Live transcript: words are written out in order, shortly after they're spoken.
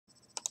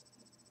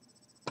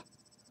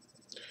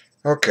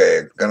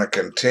Okay, going to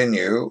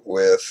continue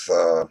with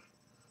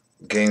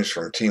games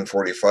from Team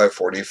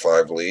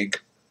 45 League.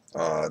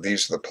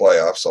 These are the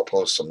playoffs. I'll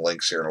post some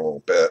links here in a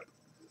little bit.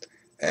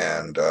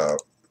 And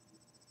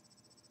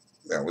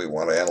we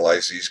want to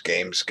analyze these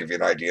games, give you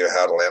an idea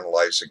how to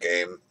analyze a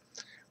game,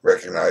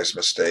 recognize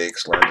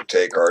mistakes, learn to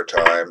take our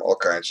time, all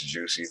kinds of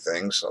juicy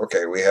things.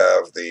 Okay, we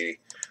have the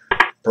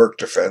Perk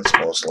defense,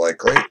 most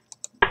likely.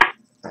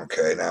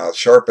 Okay, now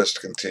sharpest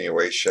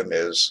continuation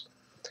is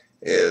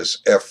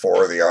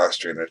f4, the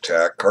Austrian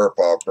attack.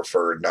 Karpov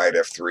preferred knight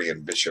f3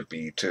 and bishop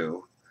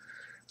e2.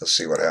 Let's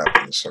see what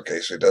happens. Okay,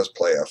 so he does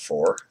play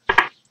f4.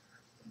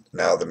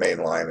 Now the main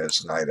line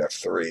is knight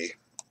f3.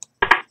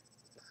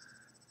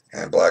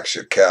 And black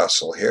should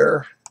castle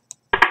here.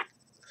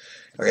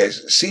 Okay,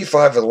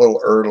 c5 a little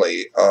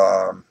early.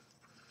 I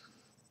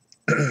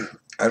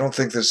don't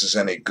think this is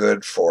any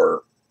good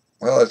for,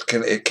 well,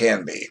 it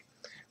can be.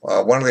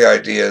 One of the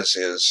ideas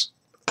is,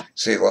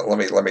 see, let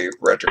me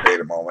retrograde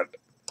a moment.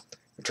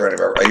 I'm trying to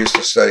remember. I used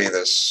to study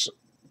this.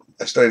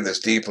 I studied this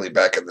deeply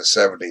back in the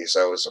 70s.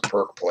 I was a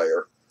Perk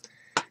player.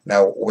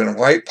 Now, when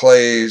white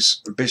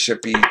plays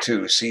bishop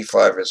e2,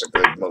 c5 is a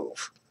good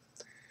move.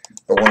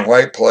 But when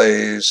white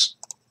plays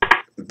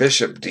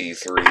bishop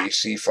d3,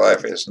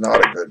 c5 is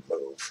not a good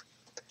move.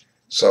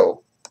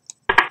 So,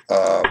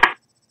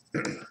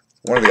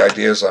 one of the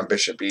ideas on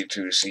bishop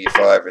e2,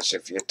 c5 is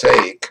if you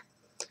take,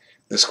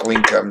 this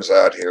queen comes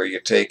out here, you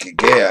take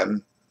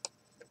again,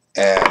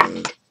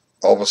 and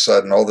all of a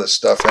sudden all this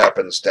stuff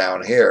happens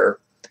down here,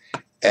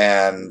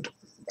 and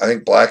I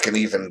think black can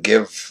even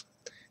give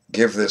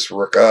this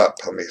rook up.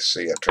 Let me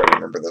see, I'm trying to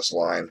remember this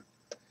line.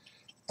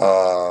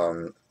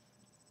 Well,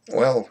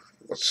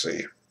 let's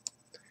see.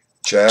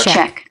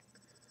 Check.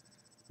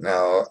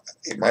 Now,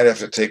 you might have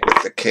to take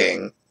with the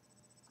king.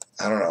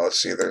 I don't know,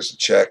 let's see, there's a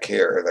check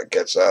here that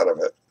gets out of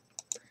it.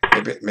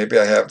 Maybe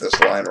I have this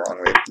line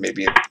wrong.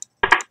 Maybe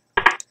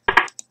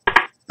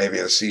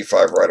the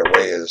c5 right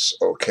away is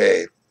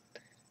okay.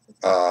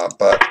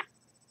 But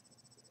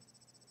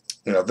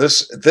you know,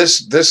 this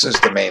is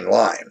the main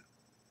line.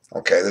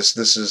 Okay, this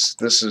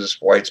is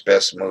white's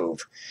best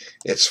move.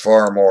 It's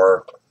far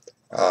more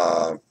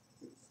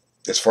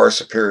it's far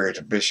superior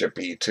to bishop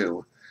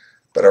e2,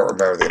 but I don't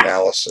remember the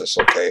analysis.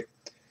 Okay,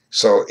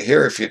 so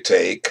here if you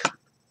take,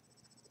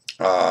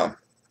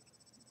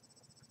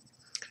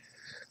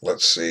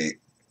 let's see,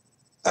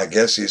 I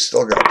guess he's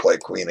still going to play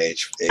queen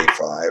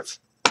a5.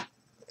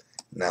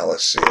 Now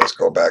let's see, let's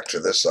go back to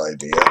this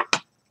idea.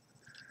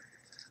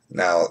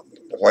 Now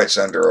white's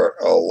under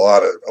a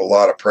lot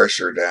of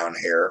pressure down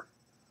here.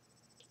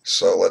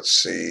 So let's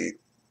see,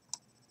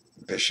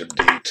 bishop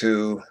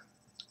d2.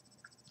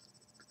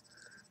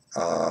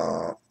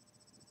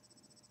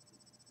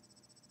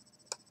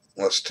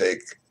 Let's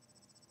take,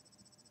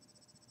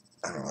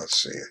 I don't know,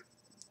 let's see.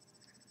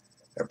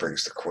 That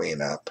brings the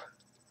queen up.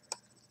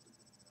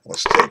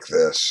 Let's take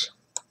this.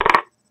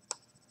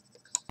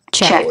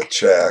 Check. With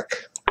check.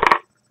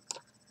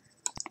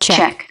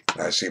 Check.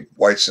 I see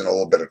white's in a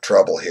little bit of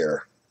trouble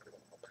here.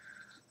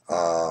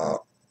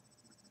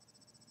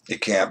 You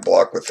can't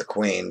block with the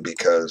queen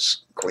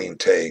because queen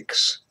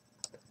takes.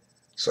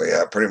 So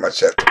yeah, pretty much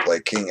have to play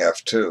king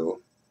f2.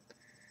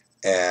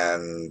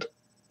 And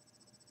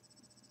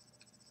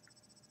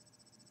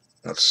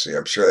let's see,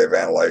 I'm sure they've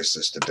analyzed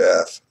this to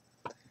death.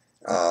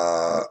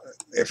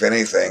 If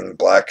anything,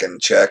 black can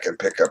check and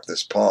pick up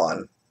this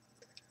pawn.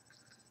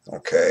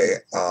 Okay.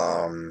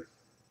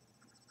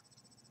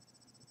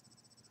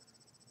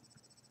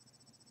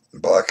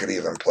 Black could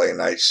even play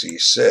knight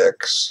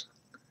c6.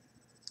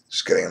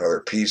 Just getting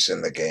another piece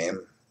in the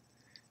game.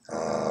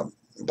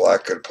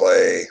 Black could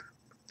play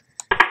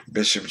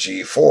bishop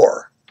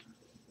g4.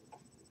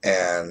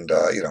 And,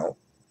 you know,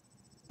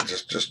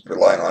 just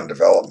relying on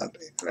development.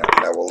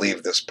 Now we'll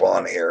leave this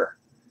pawn here.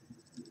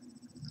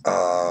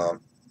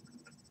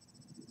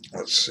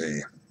 Let's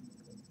see.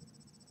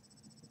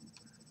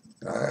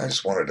 I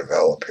just want to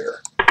develop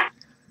here.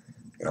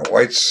 You know,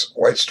 white's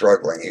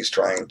struggling. He's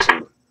trying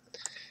to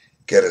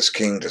get his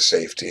king to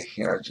safety.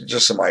 You know,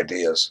 just some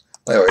ideas.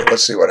 Anyway,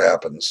 let's see what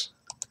happens.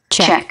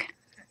 Check.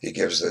 He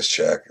gives this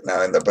check.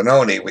 Now in the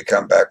Benoni, we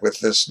come back with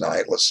this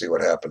knight. Let's see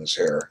what happens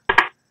here.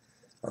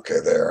 Okay,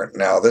 there.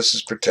 Now this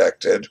is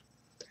protected.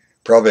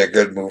 Probably a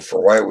good move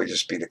for white. We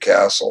just beat a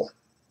castle.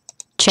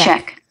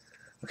 Check.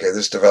 Okay,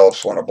 this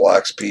develops one of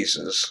black's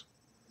pieces.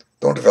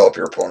 Don't develop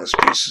your opponent's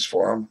pieces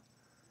for him.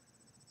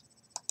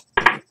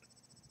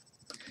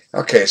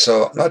 Okay,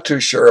 so I'm not too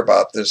sure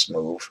about this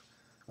move.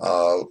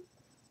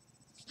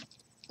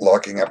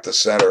 Locking up the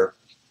center.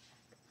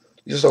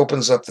 It just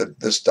opens up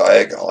this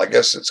diagonal. I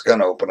guess it's going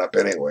to open up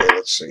anyway.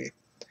 Let's see.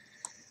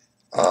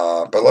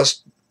 But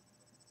let's,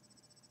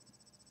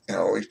 you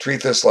know, we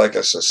treat this like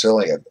a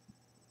Sicilian.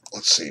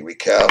 Let's see. We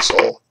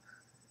castle.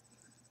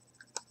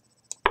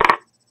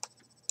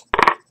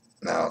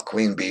 Now,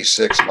 queen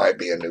b6 might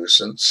be a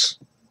nuisance.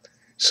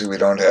 See, we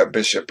don't have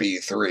bishop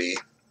e3.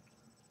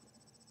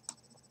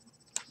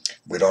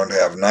 We don't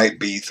have knight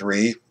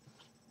b3.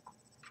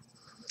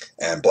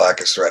 And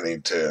black is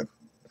threatening to,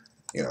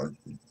 you know,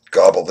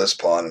 gobble this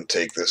pawn and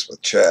take this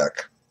with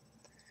check.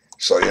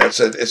 So yeah, it's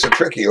a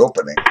tricky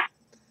opening.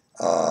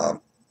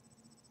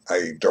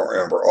 I don't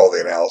remember all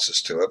the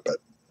analysis to it,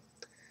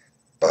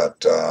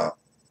 but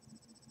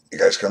you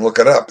guys can look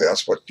it up.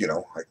 That's what, you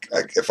know.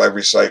 If I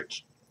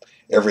recite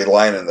every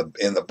line in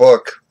the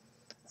book,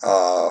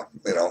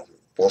 you know,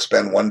 we'll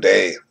spend one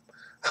day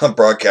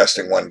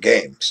broadcasting one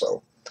game.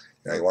 So,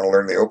 you know, you want to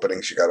learn the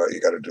openings, you gotta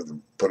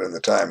put in the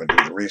time and do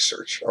the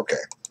research. Okay,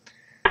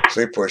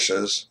 so he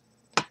pushes.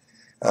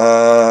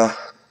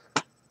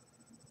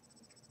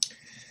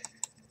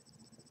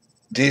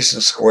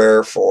 Decent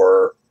square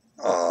for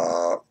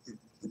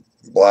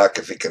black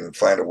if he can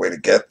find a way to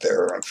get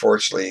there.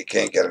 Unfortunately, he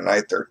can't get a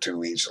knight there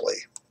too easily.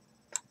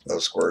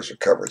 Those squares are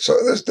covered. So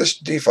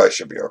this d5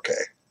 should be okay.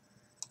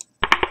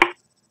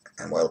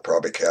 And we'll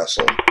probably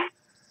castle.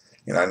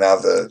 You know, now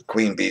the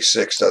queen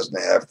b6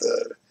 doesn't have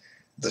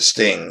the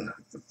sting.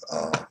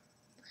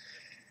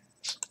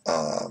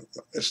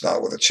 It's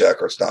not with a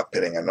check, or it's not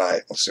pinning a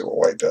knight. Let's see what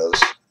white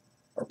does.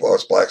 Or, well,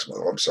 it's black's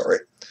move. I'm sorry.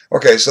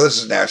 Okay, so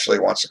this is naturally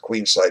wants a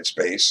queenside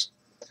space.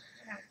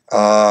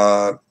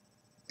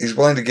 He's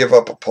willing to give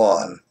up a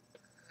pawn.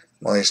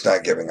 Well, he's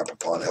not giving up a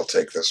pawn. He'll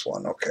take this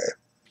one. Okay.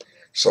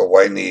 So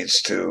white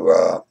needs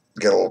to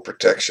get a little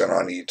protection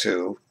on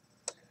e2.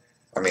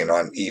 I mean,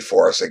 on e4.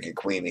 I was thinking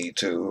queen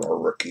e2 or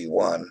rook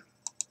e1.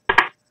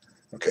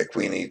 Okay,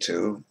 queen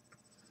e2.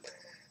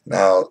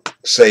 Now,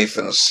 safe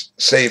is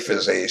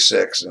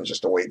a6 and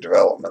just await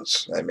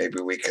developments. And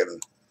maybe we can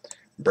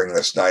bring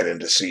this knight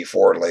into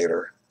c4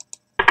 later.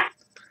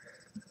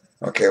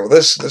 Okay, well,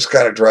 this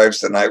kind of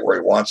drives the knight where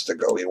he wants to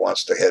go. He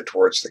wants to head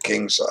towards the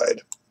king side,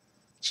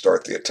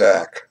 start the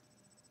attack.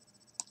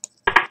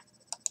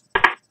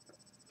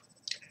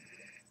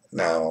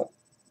 Now,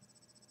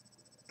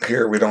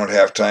 here we don't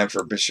have time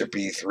for bishop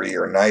e3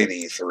 or knight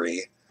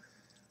e3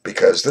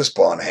 because this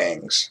pawn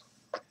hangs.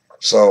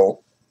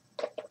 So,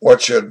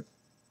 what should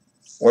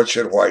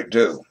white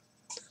do?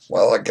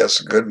 Well, I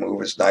guess a good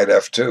move is knight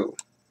f2.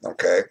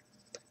 Okay,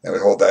 and we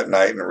hold that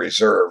knight in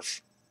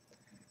reserve.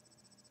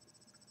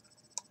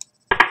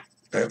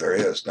 There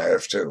he is, knight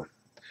f2.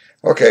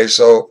 Okay,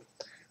 so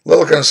a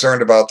little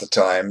concerned about the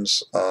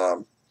times.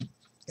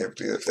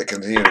 If they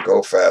continue to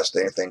go fast,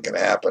 anything can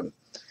happen.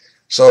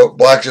 So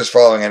black just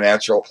following a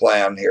natural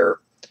plan here.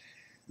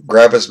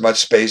 Grab as much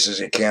space as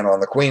he can on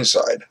the queen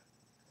side.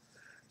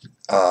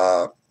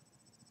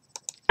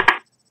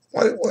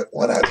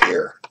 What out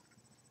here?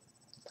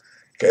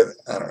 Okay,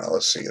 I don't know.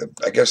 Let's see.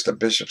 I guess the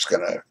bishop's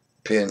going to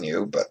pin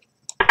you, but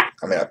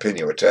I mean, not pin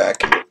you,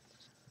 attack you.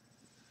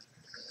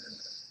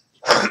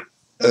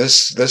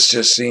 This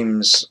just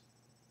seems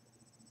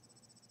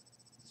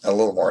a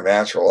little more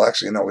natural.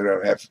 Actually, no, we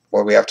don't have.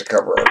 Well, we have to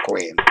cover our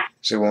queen.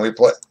 See, when we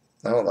play.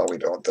 No, we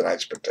don't. The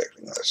knight's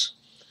protecting this.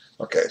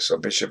 Okay, so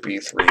bishop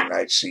e3,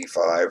 knight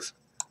c5.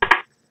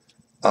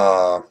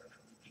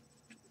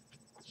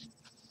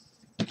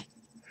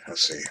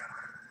 Let's see.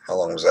 How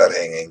long was that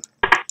hanging?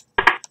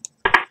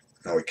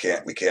 No, we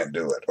can't. We can't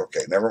do it.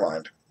 Okay, never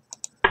mind.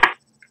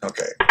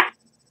 Okay.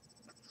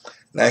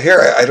 Now here,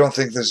 I don't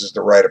think this is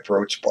the right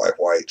approach by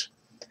white.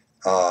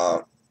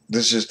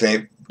 This just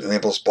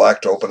enables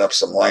black to open up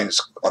some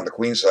lines on the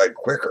queen side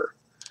quicker.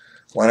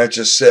 Why not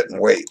just sit and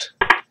wait?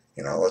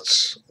 You know,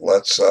 let's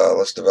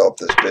develop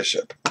this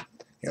bishop.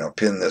 You know,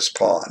 pin this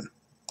pawn.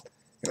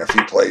 You know, if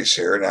he plays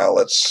here, now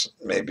let's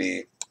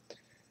maybe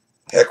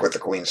heck with the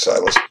queen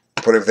side. Let's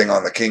put everything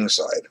on the king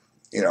side.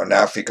 You know,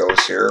 now if he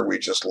goes here, we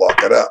just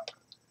lock it up.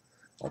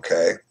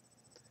 Okay.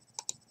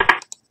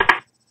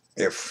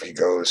 If he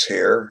goes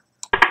here,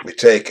 we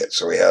take it.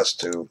 So he has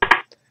to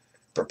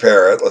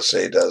prepare it. Let's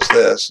say he does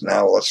this.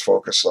 Now let's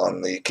focus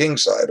on the king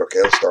side.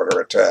 Okay, let's start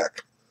our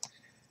attack.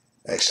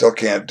 And he still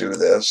can't do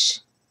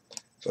this.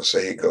 So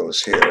say he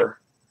goes here.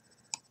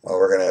 Well,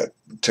 we're going to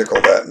tickle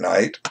that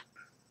knight.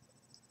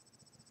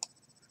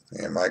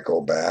 He might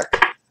go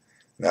back.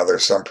 Now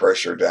there's some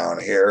pressure down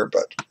here,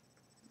 but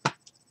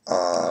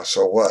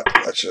so what?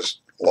 Let's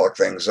just lock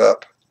things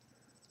up.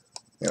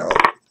 You know,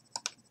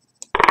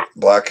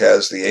 black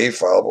has the A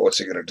file, but what's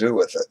he going to do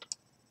with it?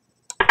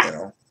 You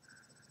know.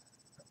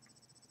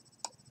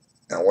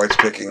 Now white's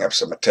picking up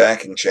some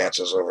attacking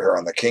chances over here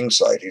on the king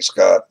side. He's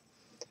got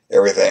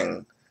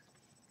everything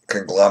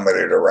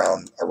conglomerated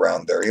around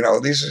there. You know,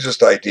 these are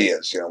just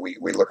ideas. You know, we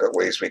look at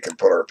ways we can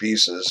put our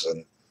pieces,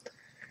 and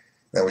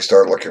then we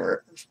start looking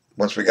for,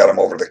 once we got them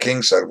over to the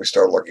king side, we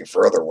start looking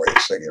for other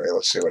ways, thinking, hey,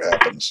 let's see what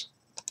happens.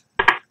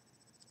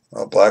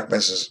 Well, black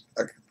misses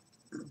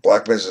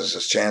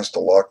his chance to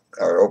lock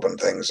or open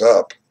things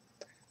up.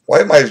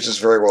 White might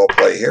just very well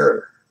play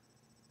here,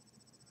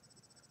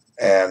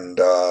 and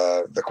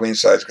the queen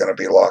side's going to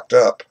be locked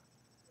up.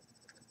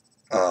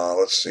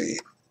 Let's see.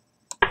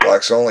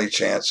 Black's only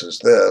chance is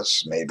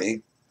this,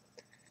 maybe.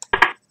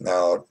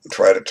 Now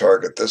try to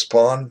target this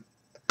pawn.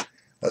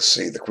 Let's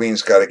see, the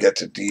queen's got to get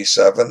to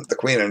d7. The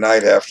queen and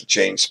knight have to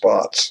change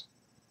spots.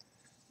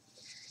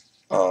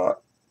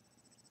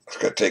 It's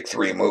going to take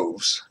 3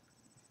 moves.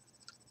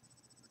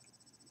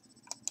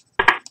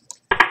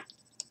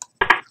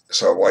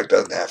 So white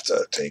doesn't have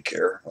to take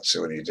here. Let's see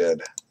what he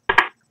did.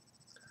 I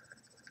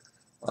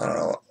don't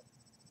know.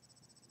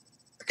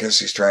 I guess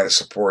he's trying to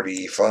support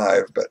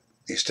e5, but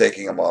he's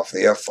taking him off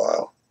the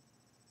f-file.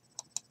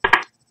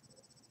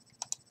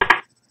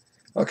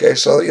 Okay,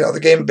 so, you know, the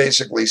game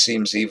basically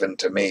seems even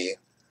to me.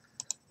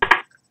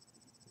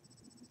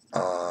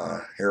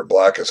 Here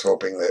black is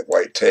hoping that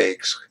white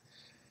takes,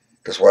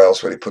 because why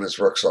else would he put his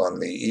rooks on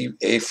the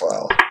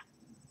a-file?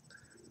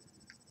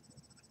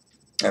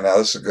 And now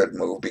this is a good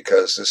move,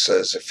 because this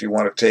says if you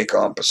want to take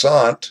en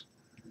passant,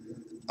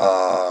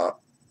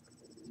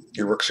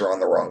 your rooks are on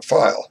the wrong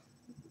file.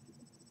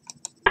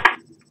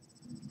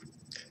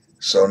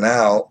 So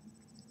now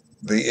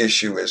the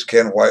issue is,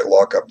 can white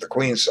lock up the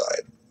queen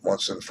side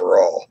once and for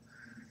all,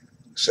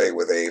 say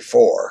with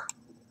a4?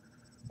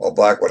 Well,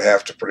 black would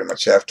have to pretty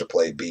much have to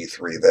play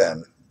b3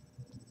 then.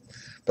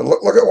 But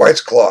look at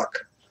white's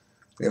clock.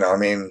 You know, I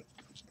mean,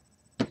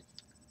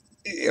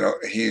 you know,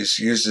 he's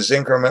used his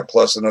increment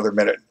plus another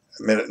minute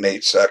and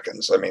 8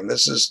 seconds. I mean,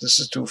 this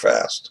is too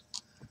fast.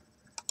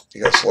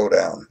 You got to slow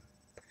down.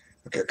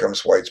 Okay, here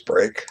comes white's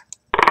break.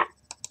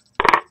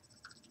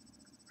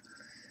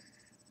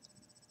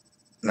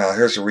 Now,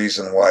 here's the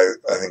reason why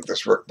I think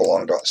this rook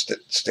belonged on,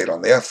 stayed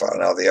on the f-file.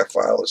 Now the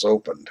f-file is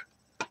opened.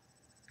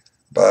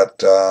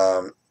 But,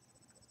 I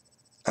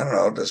don't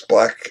know, does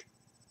black...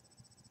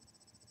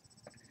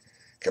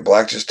 Can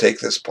black just take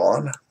this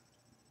pawn?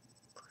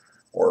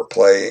 Or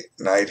play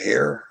knight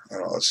here? I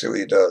don't know, let's see what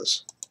he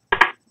does.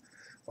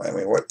 I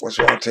mean, what's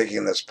wrong with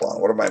taking this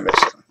pawn? What am I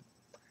missing?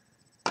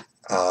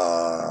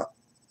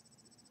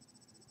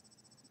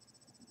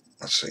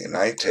 Let's see,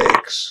 knight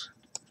takes.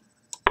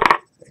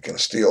 You can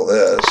steal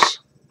this.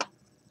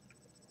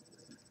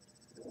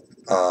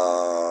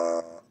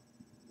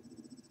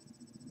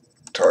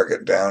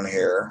 Target down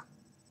here.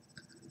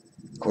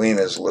 Queen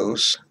is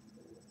loose.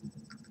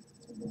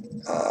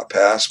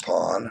 Pass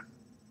pawn.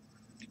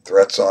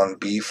 Threats on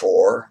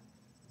b4.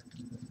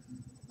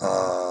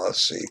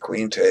 Let's see,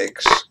 queen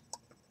takes.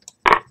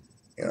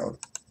 You know,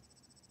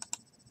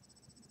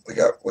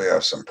 we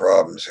have some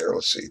problems here.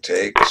 Let's see,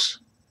 takes.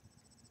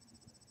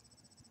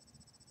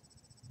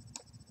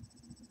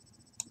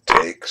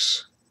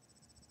 Takes.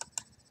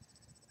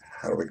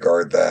 How do we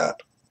guard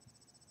that?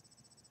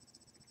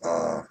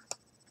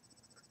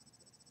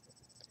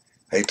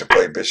 Hate to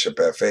play bishop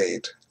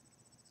f8.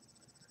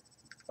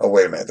 Oh,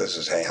 wait a minute. This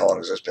is how long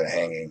has this been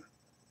hanging?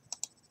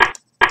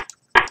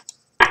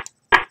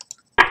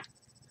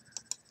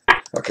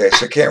 Okay,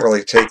 so can't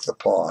really take the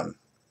pawn.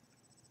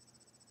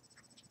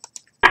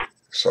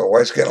 So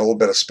white's getting a little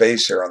bit of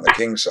space here on the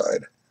king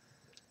side.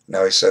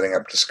 Now he's setting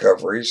up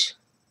discoveries,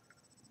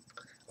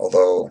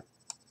 although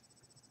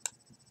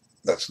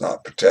that's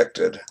not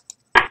protected.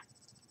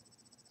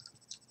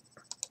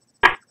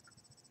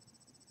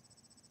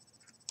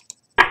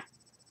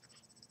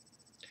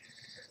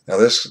 Now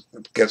this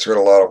gets rid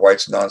of a lot of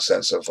white's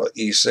nonsense of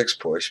e6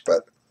 push,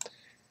 but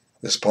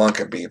this pawn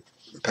can be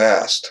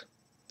passed.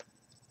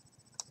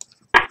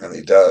 And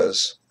he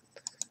does.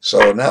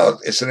 So now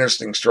it's an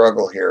interesting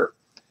struggle here.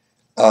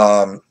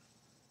 The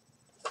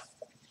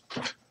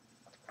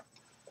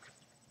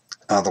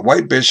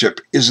white bishop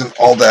isn't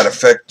all that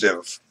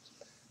effective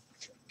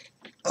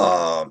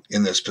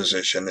in this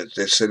position.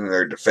 It's sitting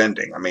there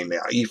defending. I mean,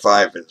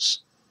 e5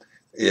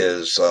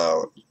 is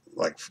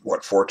like,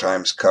 what, 4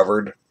 times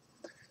covered?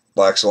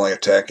 Black's only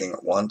attacking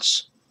it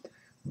once.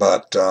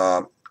 But,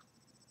 I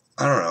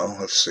don't know.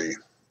 Let's see.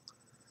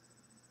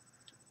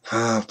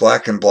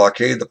 Black can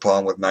blockade the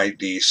pawn with knight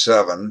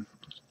d7.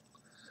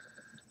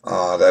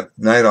 That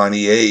knight on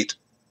e8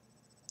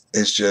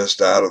 is just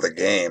out of the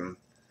game.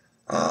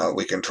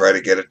 We can try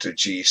to get it to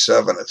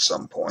g7 at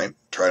some point.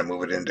 Try to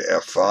move it into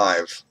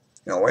f5.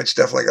 You know, white's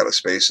definitely got a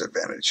space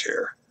advantage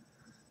here.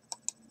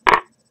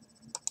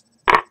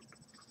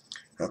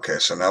 Okay,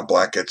 so now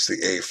black gets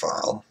the a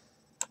file.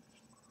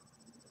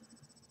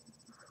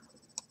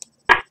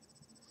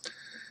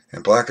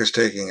 And black is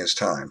taking his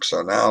time.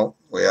 So now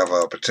we have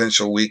a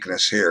potential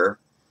weakness here.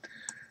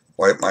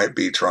 White might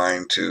be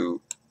trying to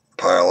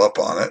pile up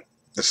on it.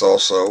 It's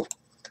also,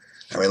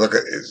 I mean, look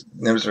at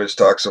Nimzowitsch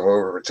talks of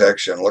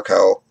overprotection. Look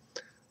how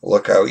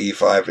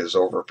e5 is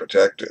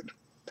overprotected.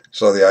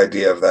 So the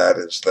idea of that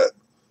is that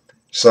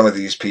some of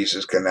these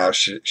pieces can now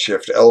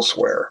shift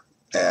elsewhere,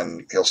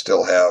 and he'll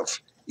still have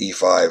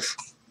e5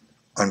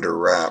 under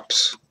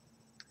wraps.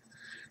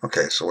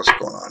 Okay, so what's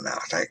going on now?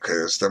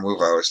 Here's the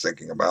move I was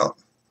thinking about.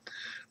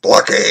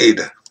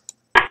 Blockade!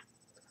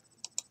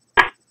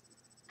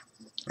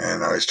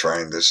 And now he's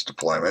trying this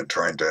deployment,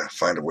 trying to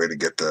find a way to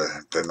get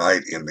the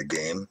knight in the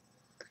game.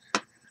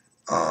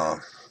 You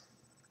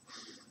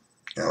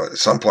know, at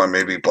some point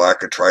maybe black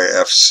could try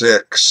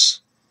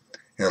f6.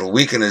 You know, it'll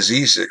weaken his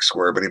e6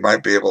 square, but he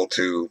might be able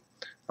to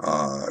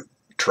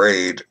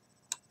trade,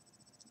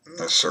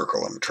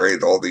 circle him,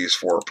 trade all these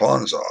 4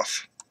 pawns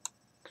off.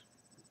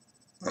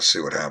 Let's see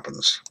what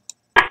happens.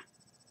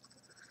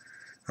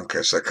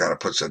 Okay, so that kind of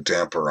puts a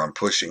damper on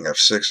pushing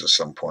f6 at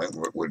some point.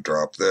 Would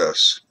drop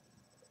this.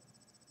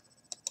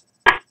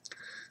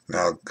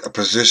 Now, a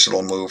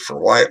positional move for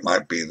white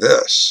might be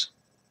this.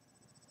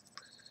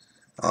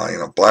 You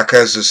know, black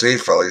has this a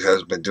file. He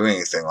hasn't been doing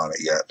anything on it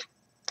yet.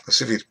 Let's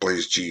see if he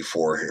plays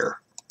g4 here.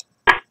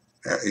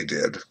 Yeah, he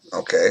did.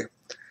 Okay.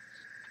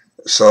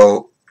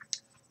 So,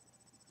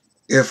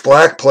 if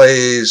black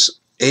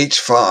plays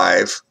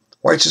h5,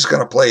 white's just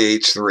going to play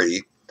h3.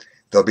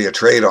 There'll be a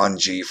trade on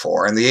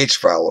g4, and the h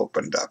file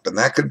opened up, and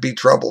that could be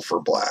trouble for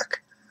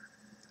black.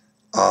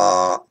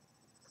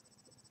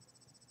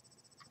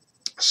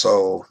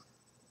 So,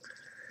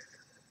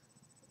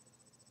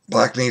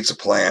 black needs a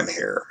plan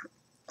here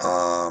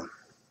to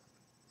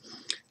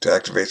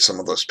activate some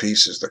of those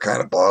pieces. They're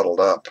kind of bottled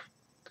up.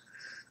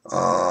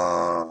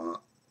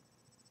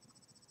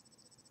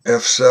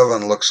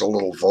 F7 looks a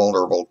little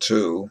vulnerable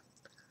too.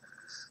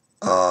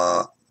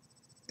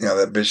 You know,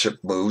 that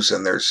bishop moves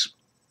and there's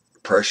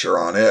pressure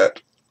on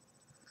it.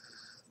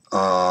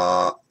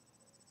 You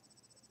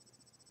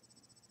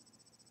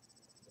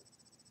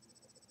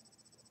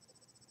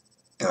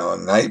know,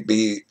 knight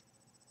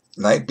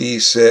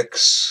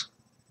b6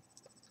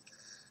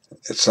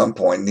 at some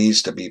point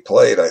needs to be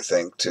played, I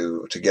think,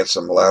 to get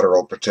some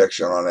lateral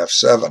protection on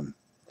f7.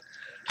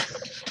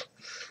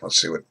 Let's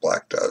see what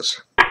black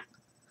does.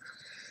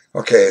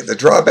 Okay, the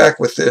drawback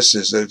with this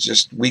is that it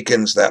just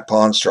weakens that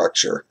pawn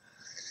structure.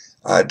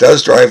 It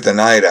does drive the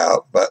knight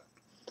out, but,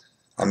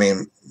 I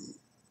mean,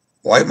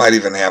 white might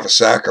even have a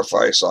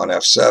sacrifice on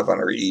f7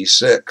 or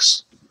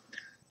e6.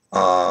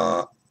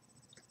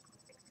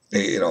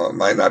 You know, it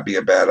might not be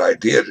a bad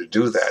idea to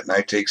do that.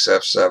 Knight takes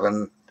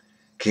f7,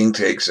 king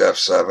takes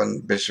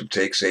f7, bishop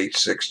takes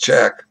h6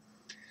 check,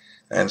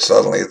 and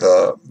suddenly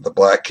the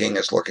black king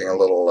is looking a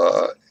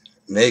little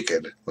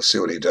naked. Let's see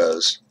what he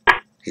does.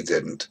 He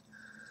didn't.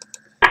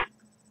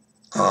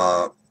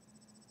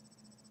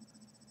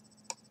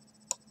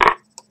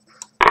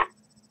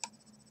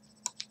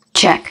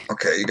 Check.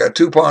 Okay, you got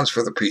 2 pawns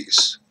for the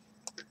piece,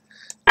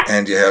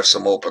 and you have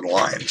some open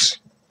lines.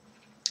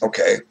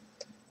 Okay,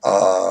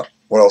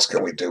 what else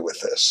can we do with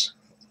this?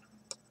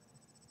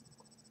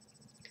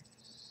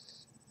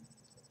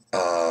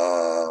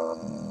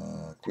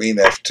 Queen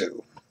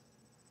f2.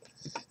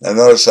 Now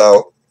notice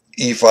how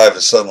e5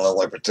 is suddenly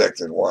only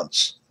protected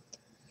once.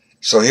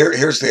 So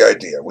here's the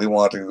idea. We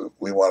want to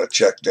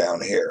check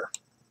down here.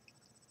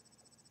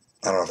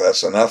 I don't know if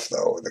that's enough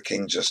though. The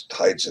king just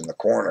hides in the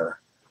corner.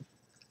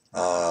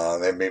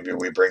 Then maybe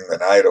we bring the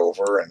knight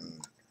over and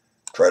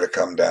try to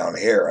come down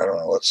here. I don't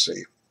know. Let's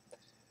see.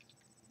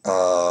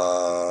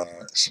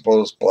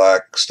 Suppose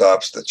black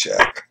stops the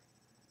check.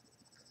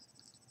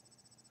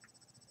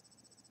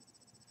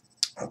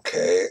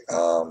 Okay.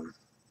 Well,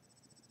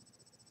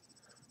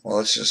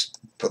 let's just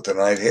put the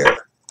knight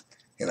here.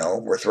 You know,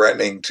 we're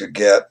threatening to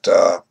get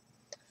well,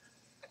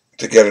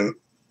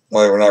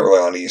 we're not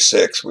really on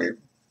e6.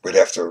 We'd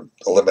have to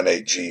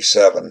eliminate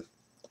g7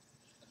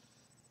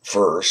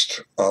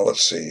 first.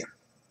 Let's see.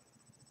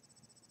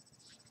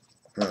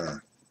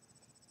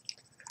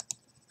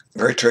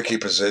 Very tricky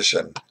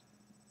position.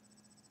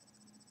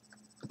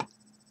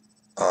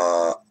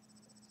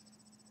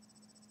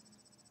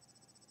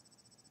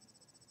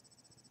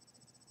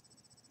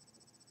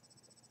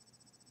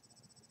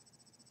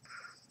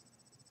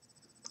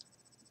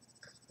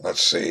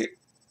 Let's see.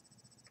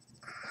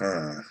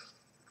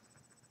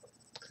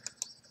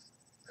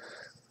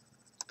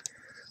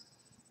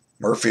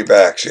 Murphy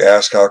backs. You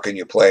ask, how can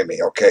you play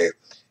me? Okay,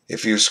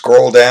 if you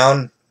scroll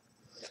down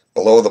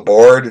below the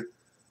board,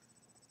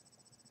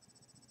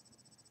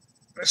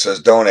 it says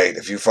donate.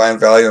 If you find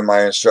value in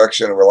my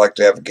instruction and would like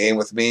to have a game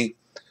with me,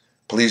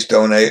 please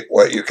donate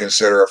what you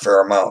consider a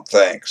fair amount.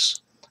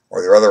 Thanks.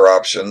 Or there are other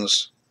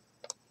options.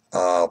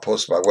 I'll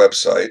post my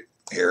website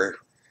here.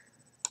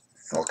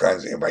 All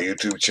kinds of, my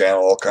YouTube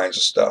channel, all kinds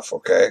of stuff,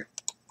 okay?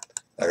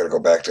 I gotta go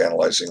back to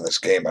analyzing this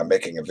game. I'm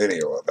making a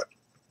video of it.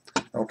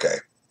 Okay.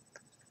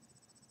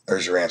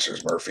 There's your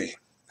answers, Murphy.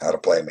 How to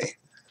play me.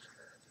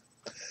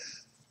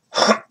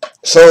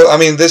 So, I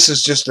mean, this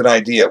is just an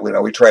idea. You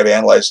know, we try to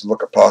analyze and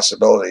look at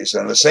possibilities,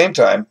 and at the same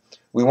time,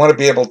 we want to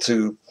be able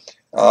to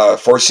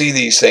foresee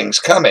these things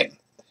coming,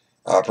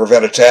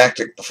 prevent a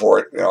tactic before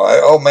it. You know,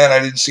 oh man, I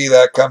didn't see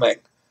that coming.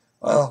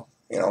 Well,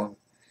 you know,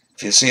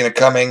 if you've seen it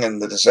coming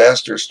and the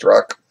disaster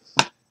struck,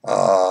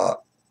 I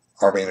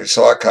mean, you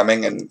saw it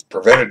coming and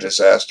prevented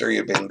disaster,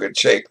 you'd be in good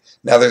shape.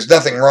 Now, there's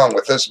nothing wrong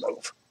with this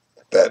move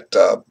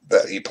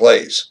that he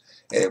plays.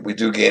 We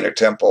do gain a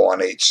tempo on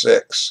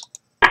h6,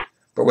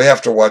 but we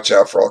have to watch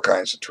out for all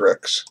kinds of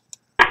tricks.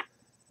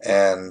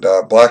 And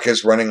black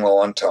is running low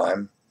on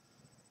time.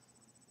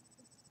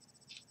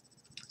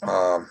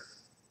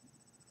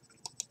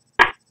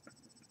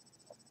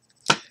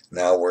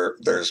 Now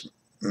there's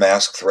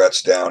mask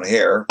threats down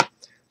here,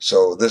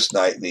 so this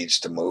knight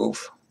needs to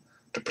move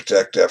to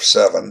protect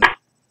f7.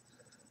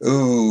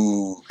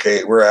 Ooh,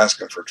 okay, we're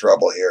asking for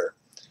trouble here.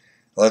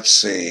 Let's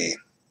see.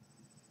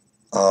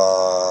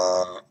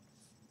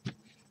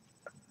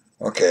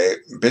 Okay,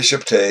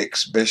 bishop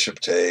takes,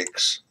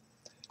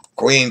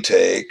 queen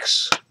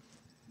takes.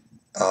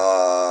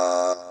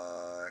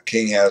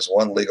 King has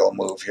one legal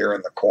move here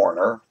in the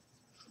corner.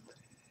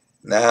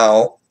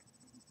 Now,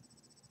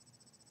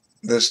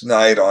 this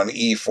knight on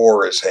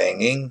e4 is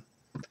hanging,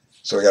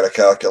 so we got to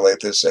calculate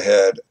this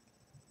ahead.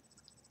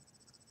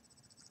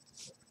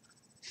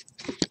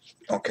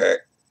 Okay.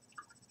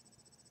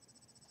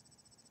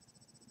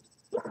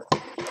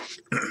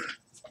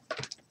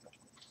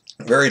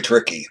 Very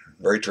tricky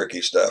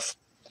stuff.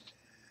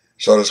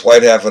 So does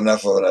white have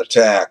enough of an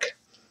attack?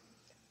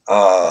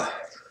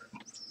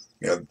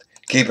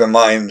 Keep in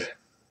mind,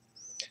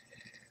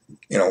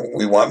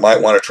 we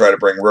might want to try to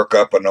bring rook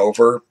up and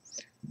over,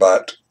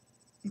 but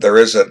there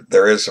is a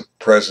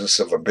presence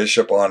of a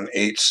bishop on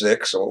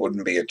h6, so it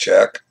wouldn't be a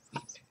check,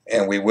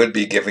 and we would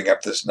be giving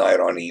up this knight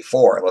on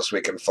e4 unless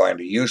we can find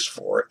a use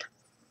for it.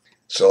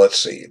 So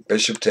let's see.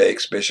 Bishop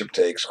takes,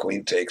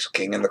 queen takes,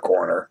 king in the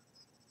corner.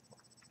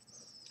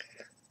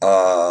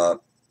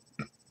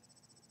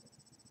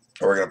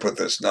 We're going to put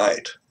this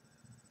knight.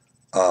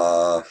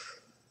 I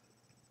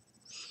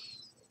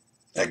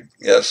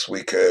guess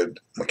we could.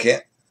 We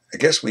can't. I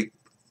guess we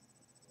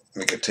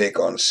could take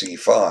on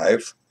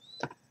c5.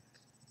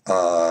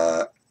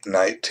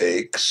 Knight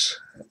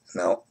takes.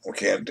 No, we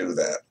can't do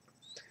that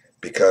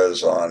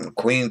because on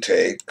queen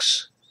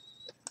takes,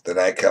 the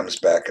knight comes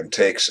back and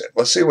takes it.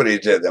 Let's see what he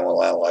did, then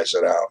we'll analyze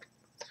it out.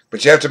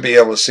 But you have to be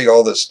able to see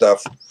all this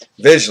stuff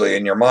visually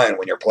in your mind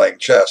when you're playing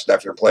chess. Now,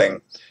 if you're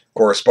playing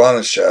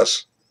correspondence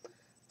chess,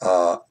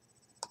 okay,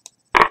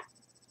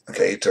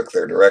 he took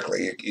there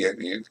directly.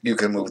 You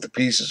can move the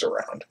pieces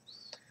around.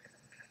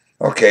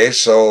 Okay,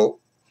 so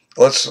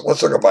let's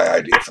look at my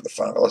idea for the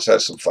fun of it. Let's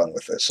have some fun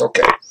with this.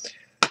 Okay,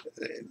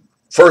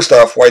 first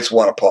off, white's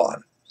won a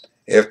pawn.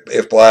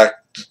 If black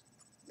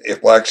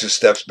just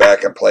steps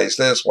back and plays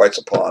this, white's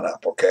a pawn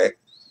up. Okay.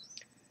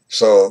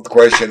 So the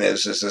question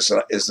is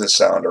this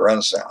sound or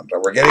unsound?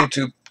 Now we're getting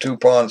two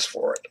pawns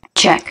for it.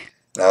 Check.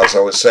 Now, as I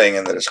was saying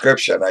in the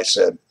description, I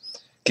said,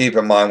 keep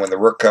in mind when the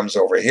rook comes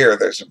over here,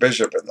 there's a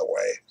bishop in the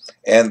way,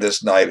 and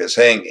this knight is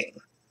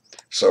hanging.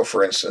 So,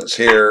 for instance,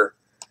 here,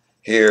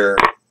 do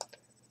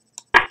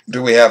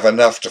we have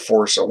enough to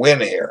force a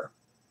win here?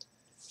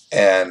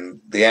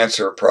 And the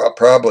answer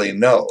probably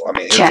no. I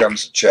mean, here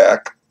comes a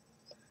check.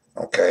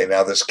 Okay,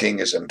 now this king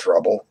is in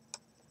trouble.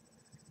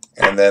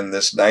 And then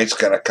this knight's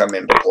going to come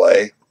into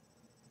play.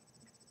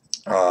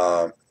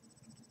 Although,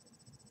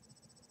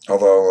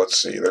 let's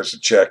see, there's a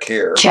check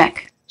here.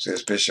 Check. See,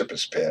 this bishop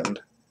is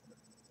pinned.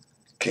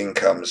 King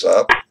comes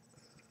up.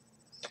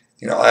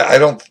 I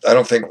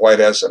don't think white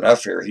has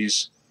enough here.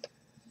 He's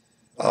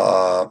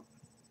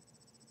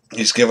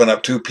given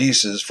up two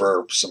pieces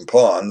for some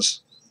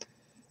pawns,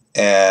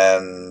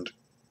 and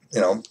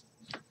oh,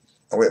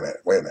 wait a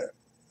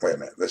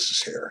minute. This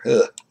is here.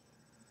 Ugh.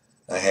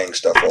 I hang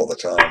stuff all the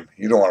time.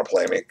 You don't want to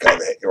play me,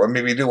 or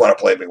maybe you do want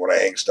to play me when I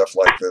hang stuff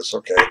like this.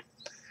 Okay.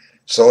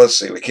 So let's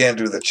see. We can't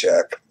do the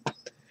check.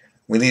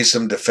 We need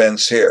some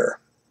defense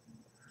here.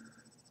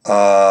 Hey,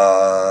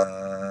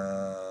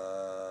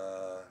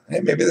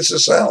 maybe this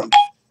is sound.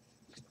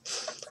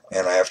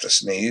 And I have to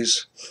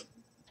sneeze.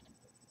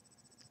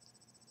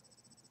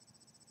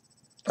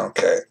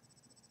 Okay.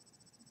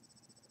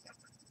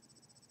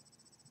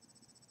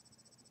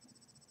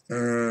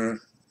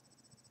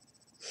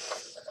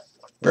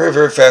 Very,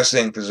 very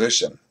fascinating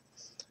position.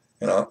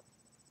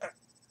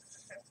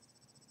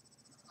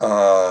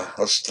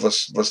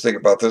 Let's think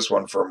about this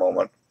one for a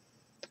moment.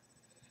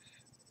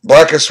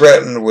 Black is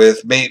threatened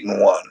with mate in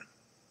 1,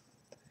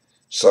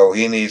 so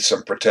he needs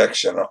some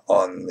protection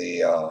on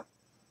the.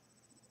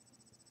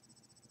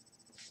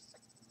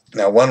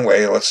 Now, one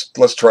way, let's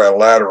try a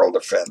lateral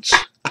defense.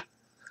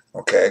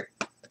 Okay.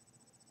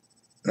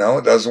 No,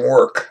 it doesn't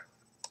work.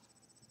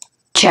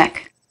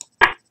 Check.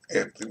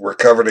 We're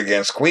covered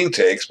against queen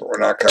takes, but we're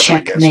not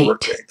covered against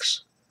rook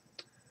takes.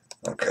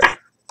 Okay.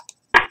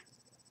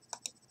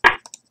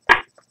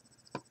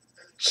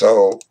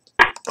 So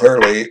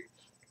clearly,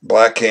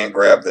 black can't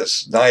grab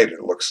this knight,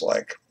 it looks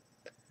like.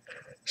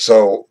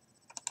 So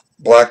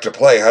black to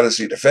play, how does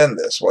he defend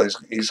this? Well,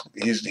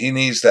 he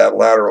needs that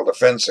lateral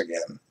defense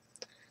again.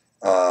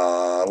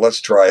 Let's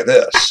try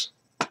this.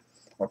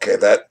 Okay,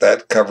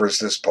 that covers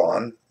this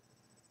pawn.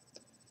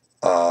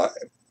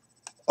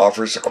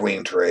 Offers a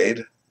queen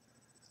trade.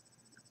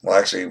 Well,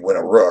 actually win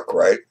a rook,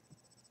 right?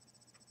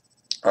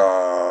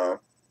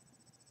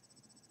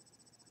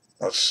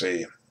 Let's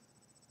see.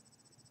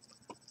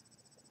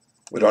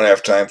 We don't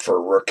have time for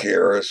a rook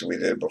here as we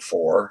did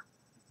before.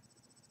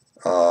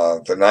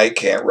 The knight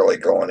can't really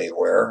go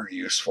anywhere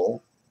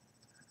useful.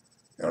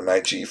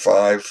 Knight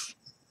g5,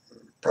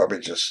 probably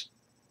just,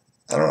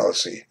 I don't know,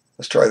 let's see.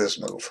 Let's try this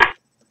move.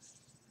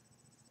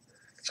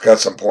 It's got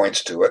some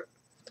points to it.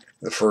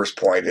 The first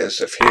point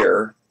is if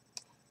here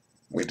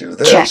we do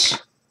this.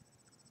 Check.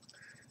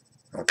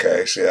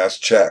 Okay, see, that's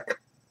check.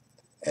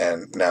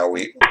 And now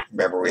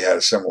remember we had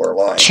a similar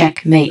line.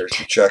 Checkmate. There's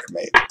the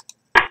checkmate.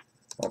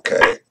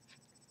 Okay,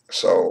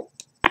 so.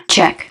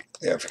 Check.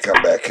 Yeah, if you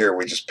come back here,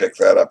 we just pick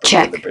that up and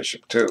get the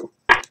bishop too.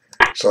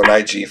 So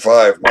knight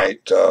g5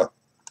 might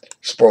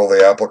spoil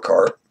the apple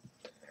cart.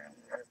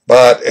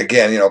 But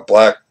again,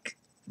 black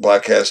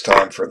has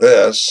time for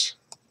this.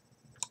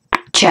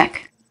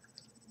 check,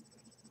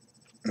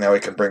 Now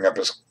he can bring up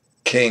his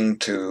king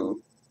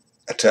to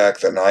attack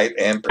the knight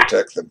and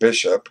protect the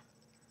bishop.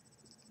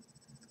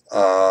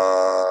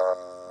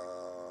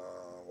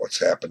 What's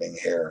happening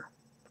here?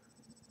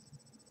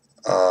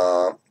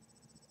 The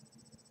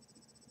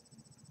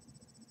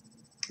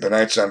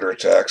knight's under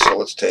attack, so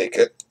let's take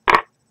it.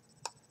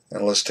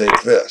 And let's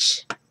take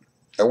this.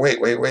 Oh,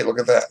 wait, look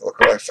at that. Look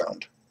what I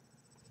found.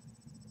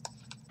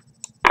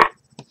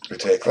 We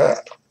take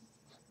that.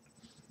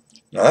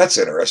 Now that's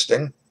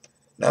interesting.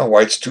 Now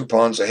white's 2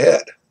 pawns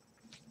ahead.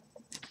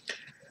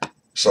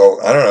 So,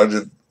 I don't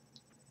know,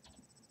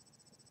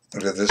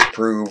 did this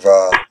prove,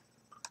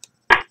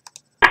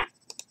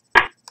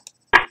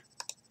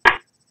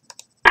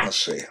 let's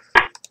see.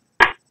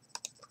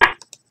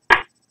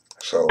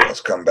 So,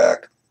 let's come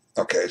back.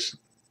 Okay,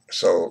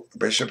 so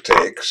bishop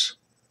takes,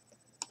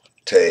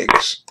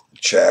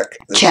 check.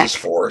 This check. is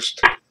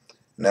forced.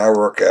 Now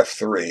rook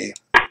f3,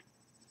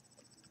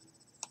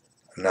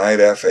 knight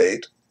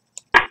f8.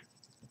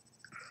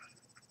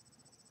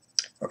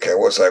 Okay,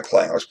 what was I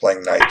playing? I was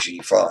playing knight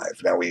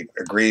g5. Now we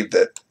agreed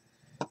that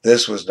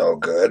this was no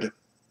good.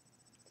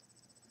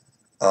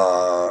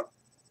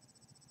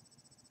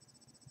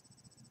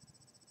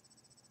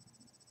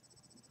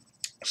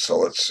 So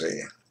let's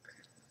see.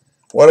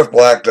 What if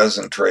black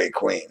doesn't trade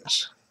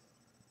queens?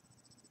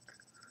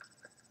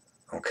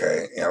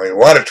 Okay, you know, we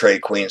want to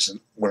trade queens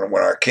when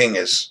our king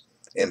is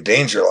in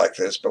danger like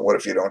this, but what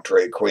if you don't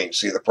trade queens?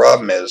 See, the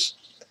problem is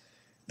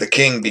the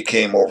king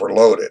became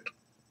overloaded.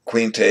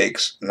 Queen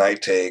takes,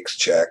 knight takes,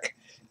 check,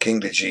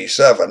 king to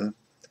g7.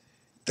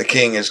 The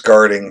king is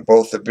guarding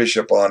both the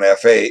bishop on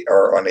f8,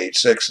 or on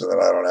h6, and the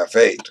knight on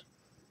f8.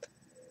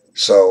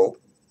 So,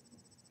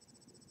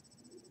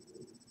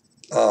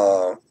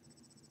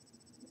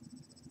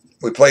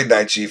 we played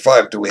knight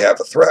g5. Do we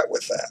have a threat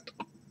with that?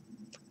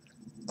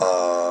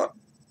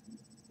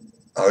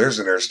 Oh, here's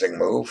an interesting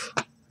move.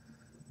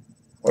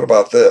 What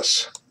about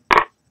this?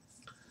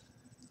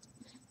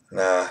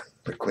 Nah,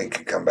 the queen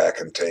can come back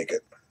and take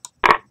it.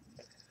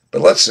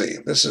 But let's see.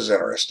 This is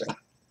interesting.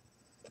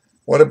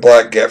 What did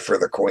black get for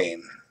the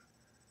queen?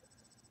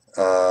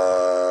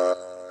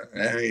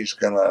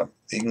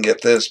 He can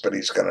get this, but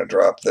he's gonna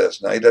drop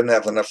this. Now he doesn't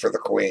have enough for the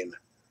queen.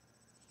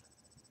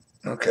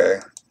 Okay.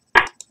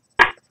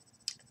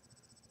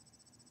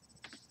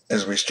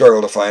 As we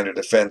struggle to find a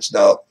defense.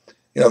 Now,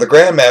 you know, the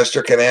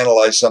Grandmaster can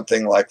analyze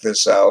something like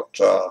this out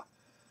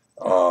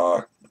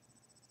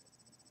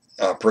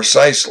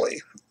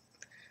precisely.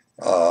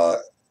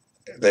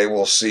 They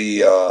will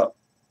see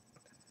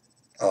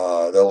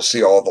they'll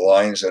see all the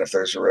lines, and if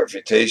there's a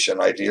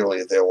refutation,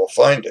 ideally they will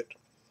find it.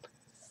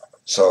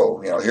 So,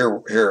 you know,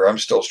 here I'm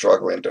still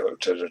struggling to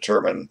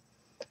determine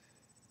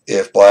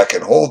if black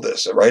can hold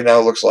this. Right now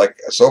it looks like,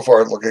 so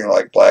far it's looking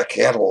like black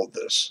can't hold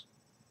this.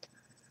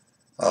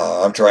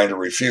 I'm trying to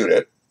refute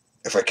it.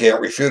 If I can't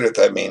refute it,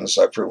 that means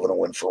I've proven a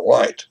win for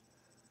white.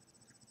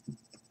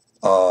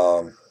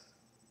 But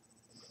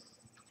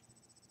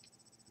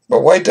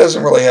white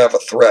doesn't really have a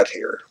threat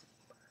here.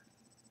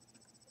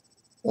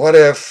 What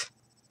if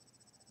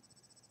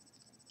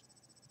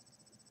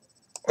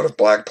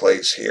black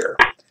plays here?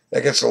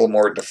 That gets a little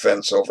more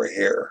defense over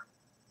here.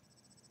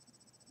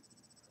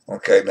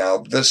 Okay, now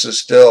this is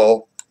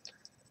still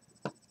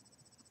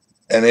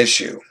an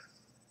issue.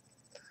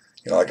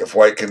 You know, like if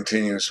white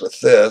continues with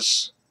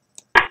this,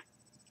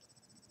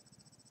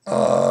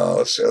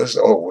 let's see.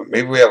 Oh,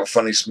 maybe we have a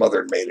funny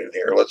smothered mate in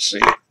here. Let's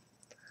see.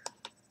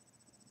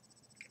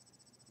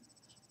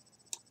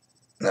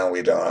 No,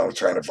 we don't. I was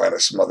trying to find a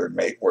smothered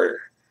mate where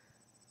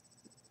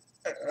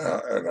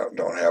I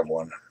don't have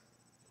one.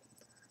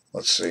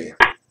 Let's see.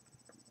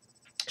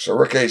 So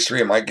rook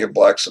h3 might give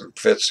black some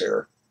fits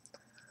here.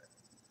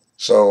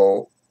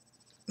 So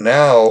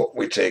now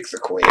we take the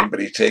queen, but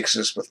he takes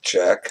this with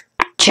check.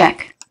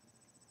 check,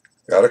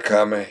 Gotta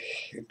come.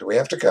 Do we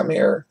have to come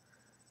here?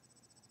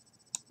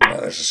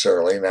 Not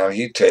necessarily. Now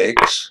he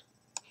takes.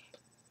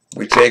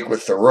 We take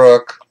with the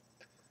rook,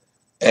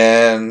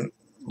 and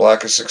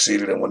black has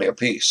succeeded in winning a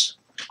piece.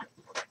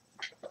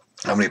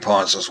 How many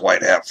pawns does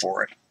white have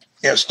for it?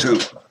 He has 2.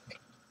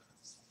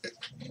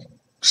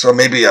 So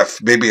maybe I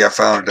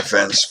found a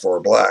defense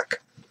for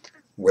black.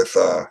 With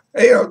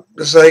hey, you know,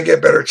 this is how you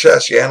get better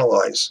chess. You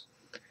analyze.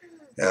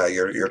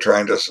 You're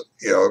trying to,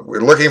 you know, we're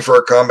looking for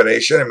a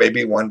combination, and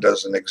maybe one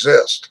doesn't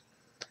exist.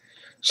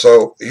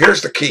 So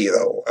here's the key,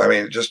 though. I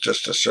mean, just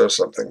to show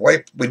something.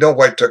 White, we know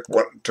white took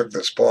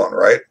this pawn,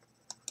 right?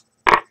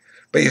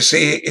 But you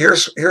see,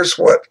 here's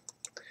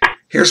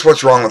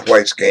what's wrong with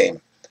white's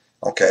game.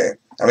 Okay,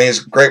 I mean,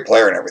 he's a great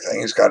player and everything.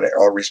 He's got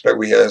all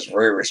respect. He has a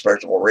very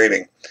respectable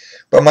rating.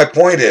 But my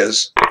point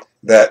is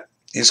that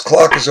his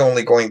clock is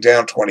only going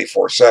down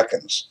 24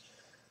 seconds.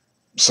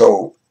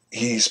 So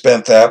he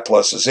spent that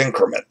plus his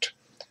increment,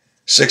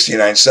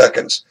 69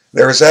 seconds.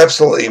 There is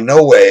absolutely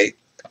no way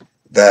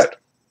that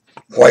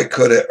white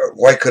could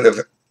have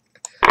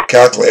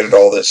calculated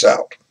all this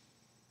out.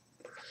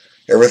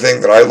 Everything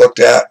that I looked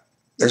at,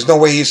 there's no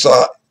way he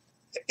saw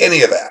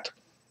any of that.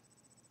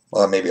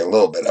 Well, maybe a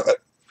little bit of it.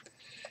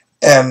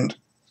 And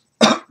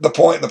the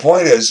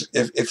point is,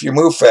 if you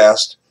move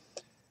fast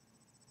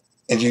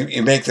and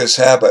you make this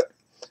habit,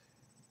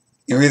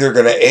 you're either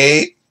going to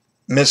A,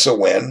 miss a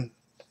win,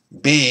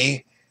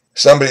 B,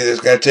 somebody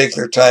that's going to take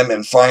their time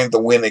and find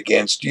the win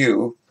against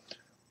you,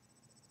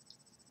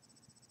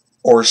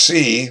 or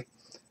C,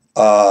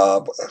 I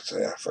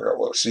forgot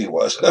what C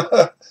was.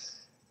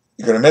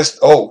 You're going to miss.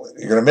 Oh,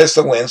 you're going to miss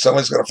the win.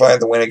 Someone's going to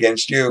find the win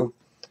against you,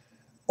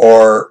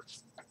 or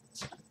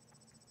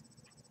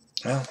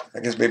well, I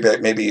guess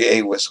maybe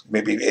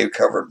A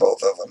covered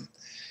both of them.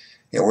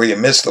 You know, where you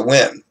miss the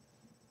win.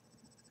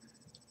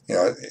 You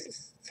know,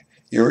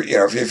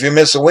 if you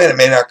miss a win, it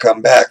may not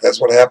come back.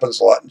 That's what happens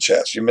a lot in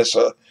chess. You miss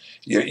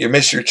you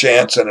miss your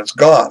chance and it's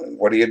gone. And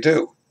what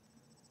do?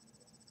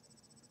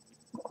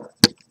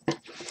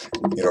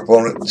 Your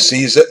opponent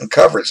sees it and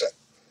covers it.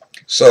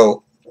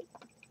 So,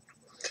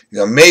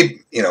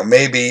 maybe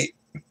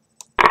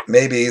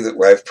that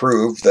I've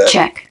proved that.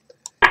 Check.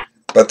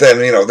 But then,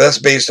 that's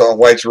based on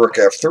White's rook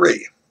f3.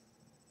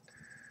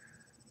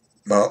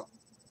 Well,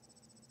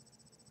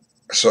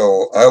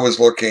 so I was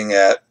looking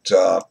at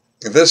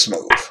this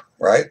move,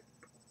 right?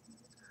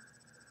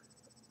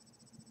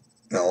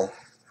 No,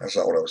 that's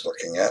not what I was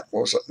looking at.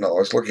 What was it? No, I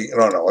was looking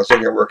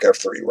at rook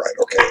f3, right?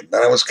 Okay.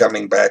 Then I was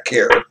coming back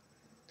here,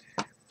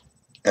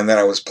 and then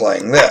I was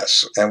playing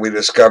this, and we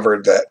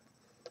discovered that.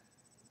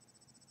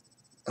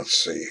 Let's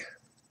see.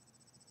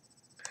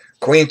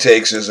 Queen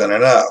takes isn't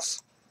enough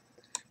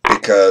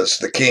because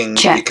the king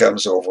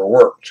becomes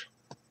overworked.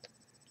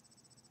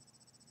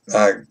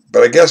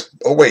 But I guess.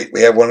 Oh wait,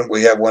 we have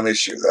one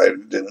issue that I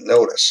didn't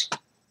notice.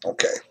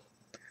 Okay,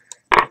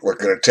 we're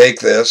going to take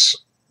this,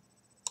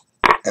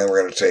 and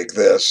we're going to take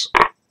this,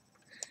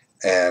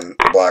 and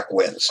black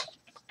wins.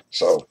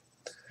 So,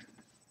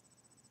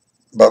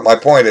 but my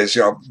point is,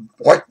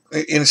 why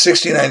in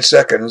 69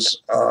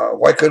 seconds,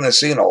 why couldn't have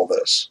seen all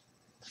this?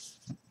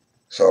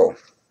 So,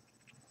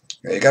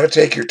 you got to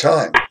take your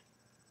time.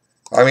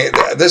 I mean,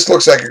 this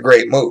looks like a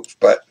great move,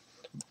 but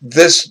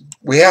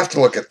we have to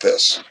look at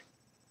this.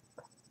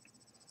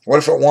 What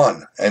if it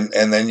won? And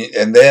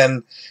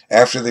then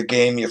after the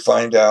game you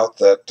find out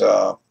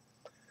that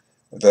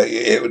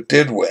it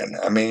did win.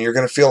 I mean, you're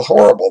going to feel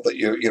horrible that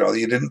you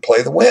didn't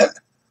play the win.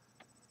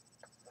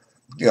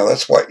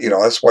 That's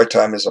why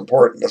time is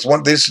important. That's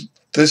one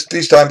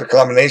these time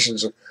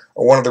combinations are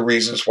one of the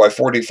reasons why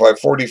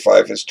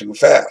 45-45 is too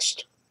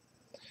fast.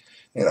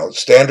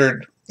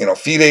 Standard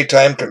FIDE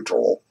time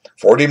control,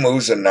 40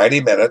 moves in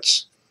 90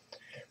 minutes,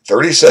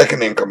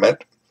 30-second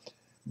increment.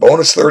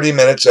 Bonus 30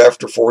 minutes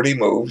after 40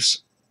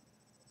 moves,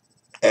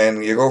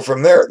 and you go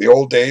from there. The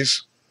old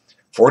days,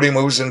 40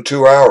 moves in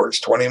 2 hours,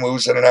 20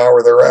 moves in an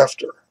hour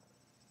thereafter.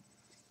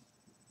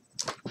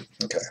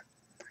 Okay.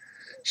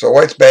 So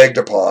White's bagged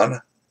a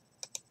pawn.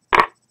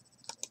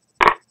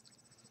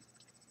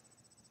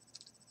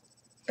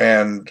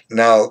 And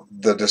now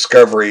the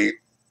discovery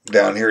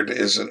down here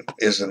isn't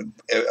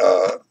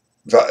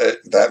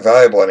that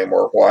valuable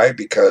anymore. Why?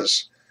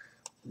 Because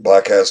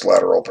black has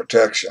lateral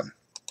protection.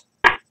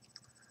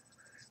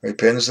 He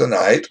pins the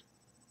knight,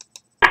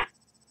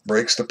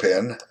 breaks the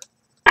pin.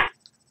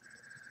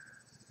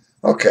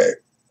 Okay.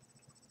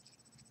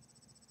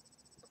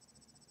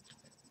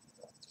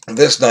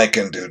 This knight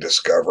can do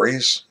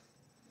discoveries.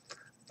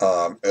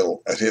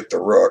 It'll hit the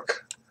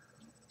rook.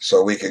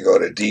 So we could go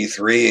to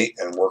d3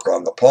 and work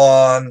on the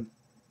pawn.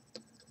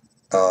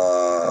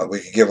 We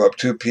could give up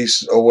 2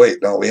 pieces. Oh,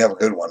 wait. No, we have a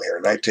good one here.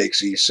 Knight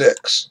takes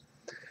e6.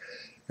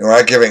 We're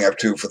not giving up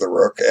 2 for the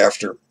rook.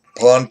 After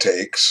pawn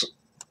takes,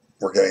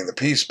 we're getting the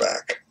piece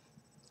back.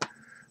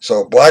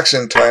 So black's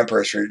in time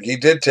pressure. He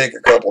did take a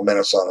couple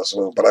minutes on this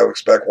move, but I would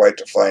expect White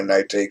to find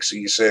knight takes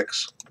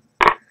e6.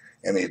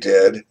 And he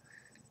did.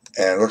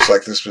 And it looks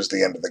like this was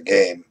the end of the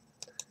game.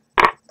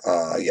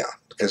 Yeah,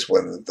 because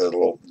when the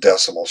little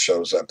decimal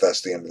shows up,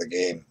 that's the end of the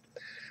game.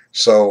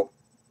 So,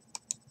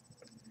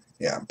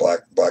 yeah,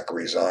 black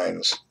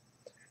resigns.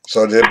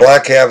 So did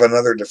black have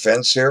another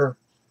defense here?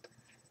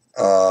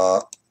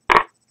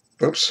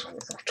 Oops, I'm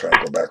trying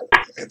to go back,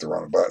 hit the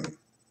wrong button.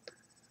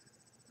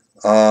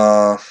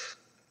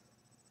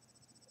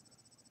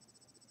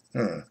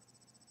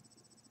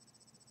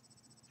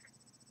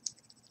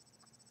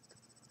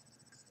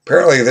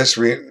 Apparently this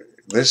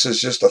is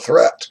just a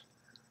threat.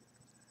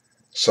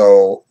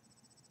 So,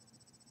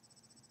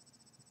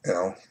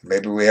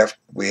 maybe we have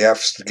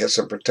to get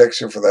some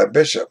protection for that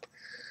bishop.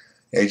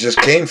 He just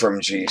came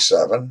from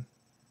g7,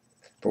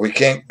 but we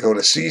can't go to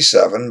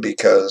c7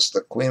 because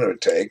the queen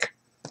would take.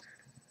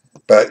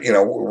 But,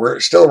 we're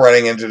still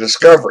running into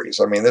discoveries.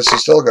 I mean, this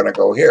is still going to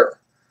go here.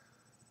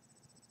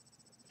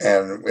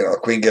 And, the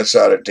queen gets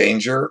out of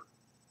danger.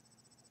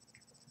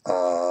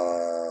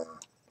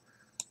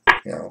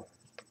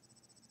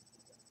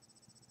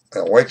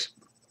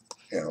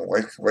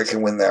 White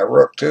can win that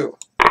rook too.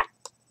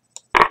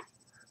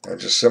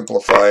 Just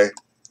simplify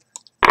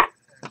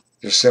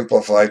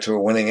to a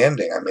winning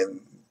ending. I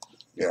mean,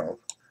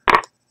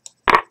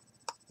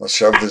 let's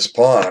shove this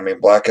pawn. I mean,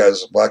 black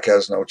has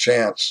no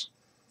chance.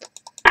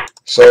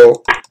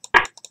 So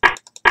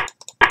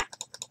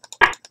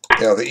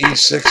you know, the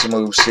e6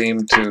 move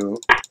seemed to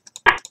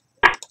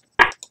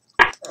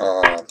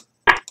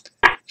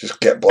just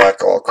get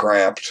black all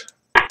cramped.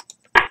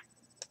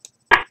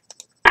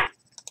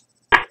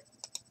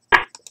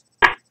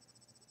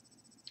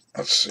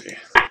 Let's see.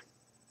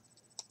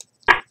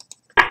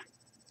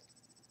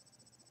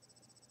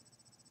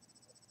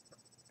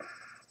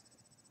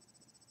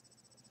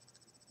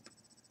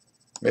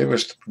 Maybe,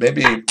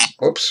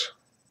 whoops.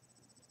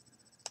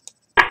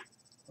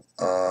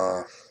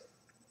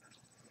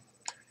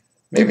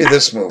 Maybe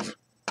this move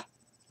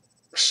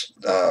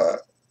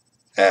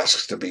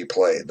asks to be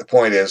played. The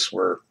point is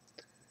we're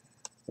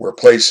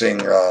placing,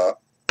 we're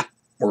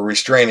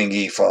restraining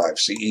e5.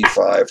 See,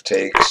 e5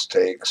 takes,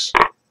 takes,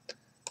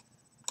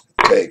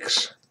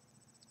 takes,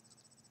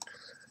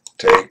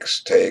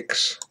 takes,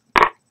 takes.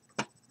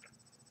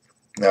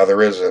 Now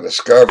there is a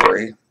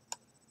discovery.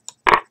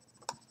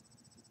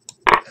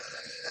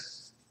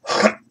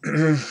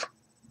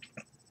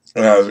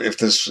 Now, if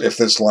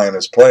this line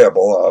is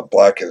playable,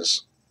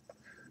 black's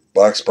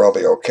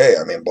probably okay.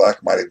 I mean,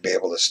 black might be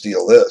able to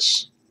steal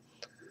this.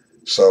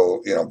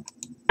 So, you know,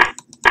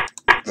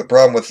 the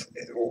problem with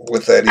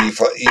that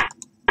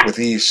with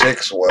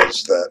e6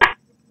 was that,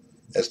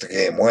 as the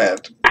game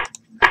went,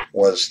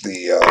 was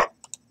the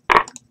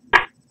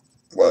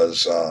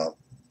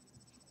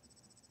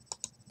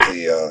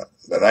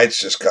knights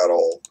just got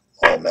all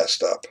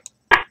messed up.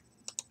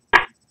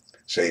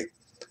 See,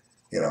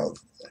 you know,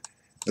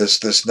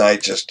 this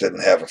knight just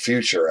didn't have a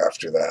future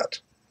after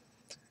that.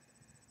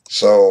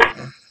 So,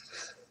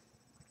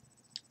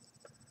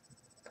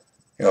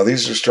 you know,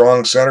 these are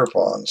strong center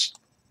pawns.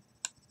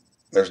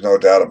 There's no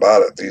doubt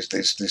about it.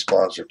 These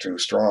pawns are too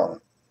strong.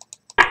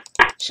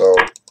 So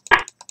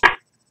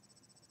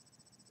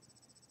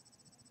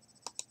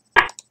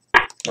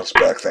let's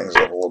back things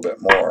up a little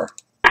bit more.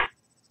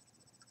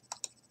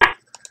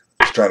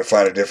 Just trying to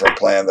find a different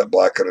plan that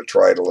black could have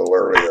tried a little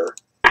earlier.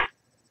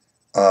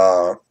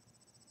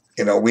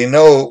 You know, we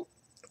know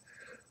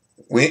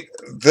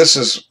this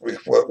is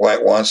what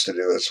White wants to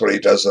do. That's what he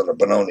does in a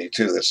Benoni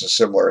too. This is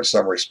similar in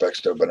some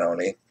respects to a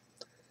Benoni.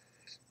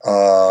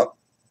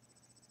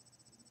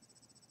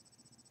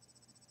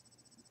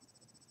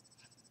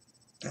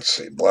 Let's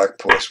see, black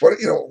push. What,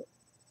 you know,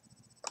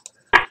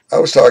 I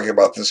was talking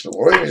about this, but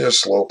why don't you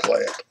just slow play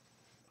it?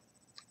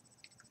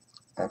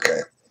 Okay.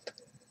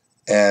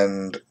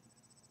 And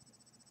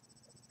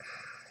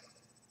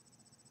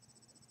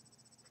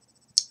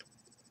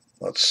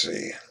let's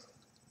see.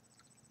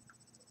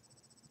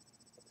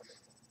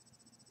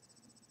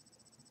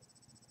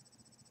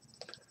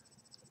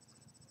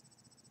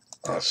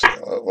 Let's see.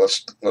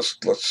 Let's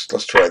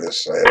try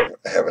this. I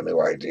have a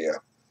new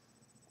idea.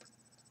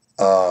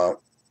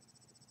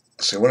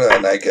 See, when did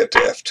that knight get to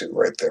f2?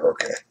 Right there.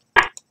 Okay.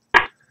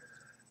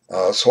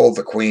 Let's hold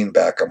the queen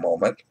back a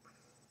moment.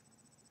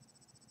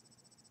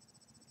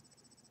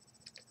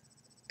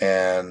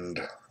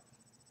 And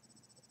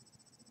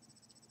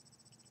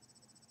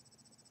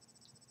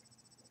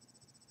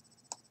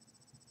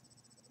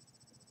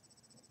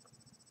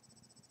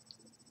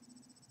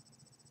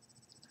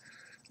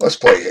let's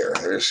play here.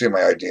 You'll see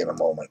my idea in a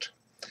moment.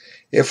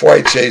 If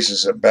white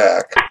chases it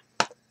back,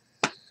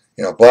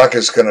 you know, black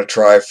is going to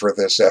try for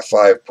this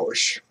f5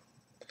 push.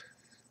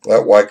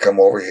 Let white come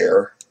over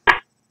here.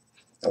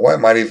 And white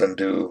might even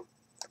do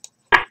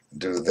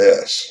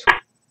this.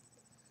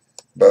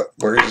 But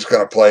we're just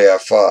going to play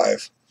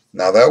f5.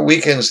 Now that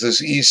weakens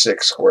this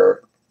e6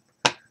 square.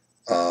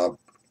 You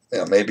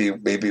know,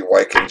 maybe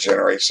white can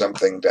generate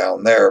something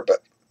down there,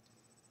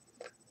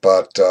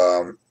 but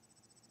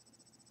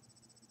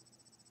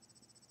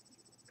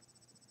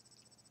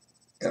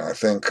you know, I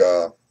think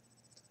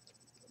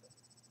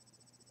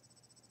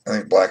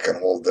black can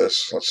hold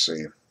this. Let's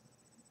see.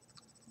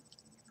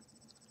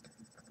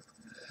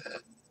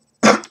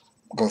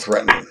 Go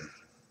threaten.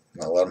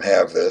 I'll let him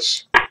have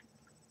this.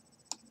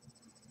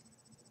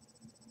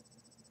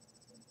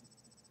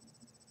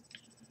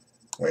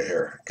 Wait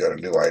here. Got a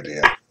new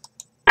idea.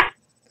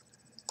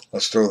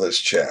 Let's throw this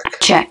check.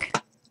 Check.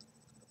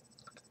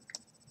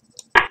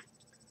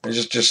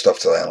 Just stuff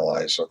to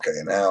analyze.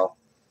 Okay, now.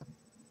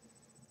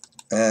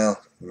 Well,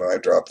 I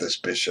might drop this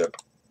bishop.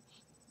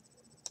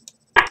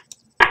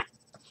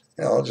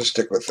 Yeah, I'll just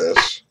stick with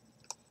this.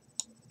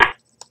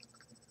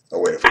 Oh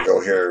wait, if we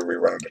go here, we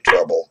run into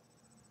trouble.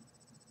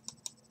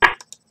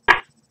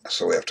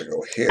 So we have to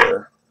go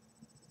here.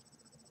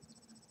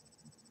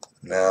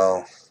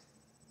 Now,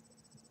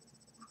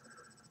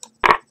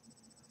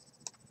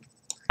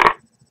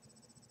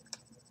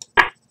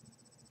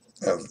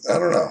 I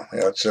don't know. You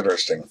know, it's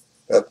interesting.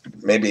 That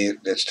maybe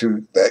it's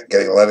too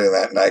letting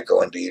that knight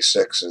go into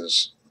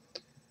e6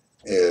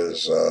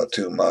 is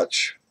too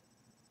much.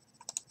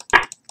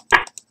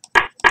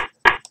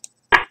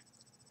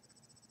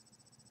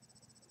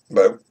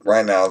 But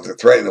right now they're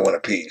threatening to win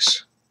a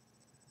piece.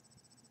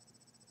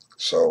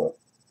 So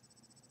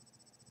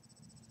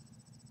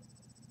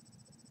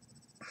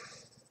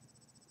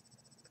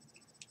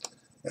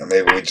you know,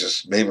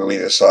 maybe we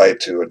decide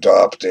to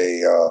adopt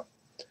a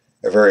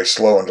very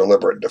slow and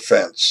deliberate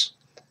defense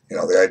You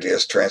know, the idea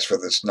is transfer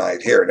this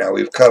knight here. Now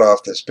we've cut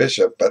off this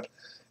bishop, but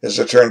as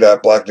it turned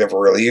out, black never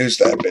really used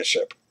that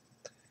bishop.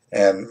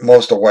 And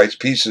most of white's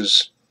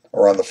pieces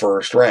are on the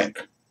first rank.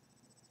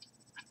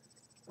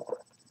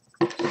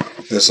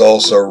 This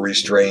also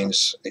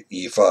restrains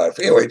e5.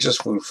 Anyway,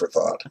 just food for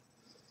thought.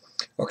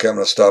 Okay, I'm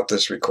going to stop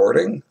this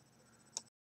recording.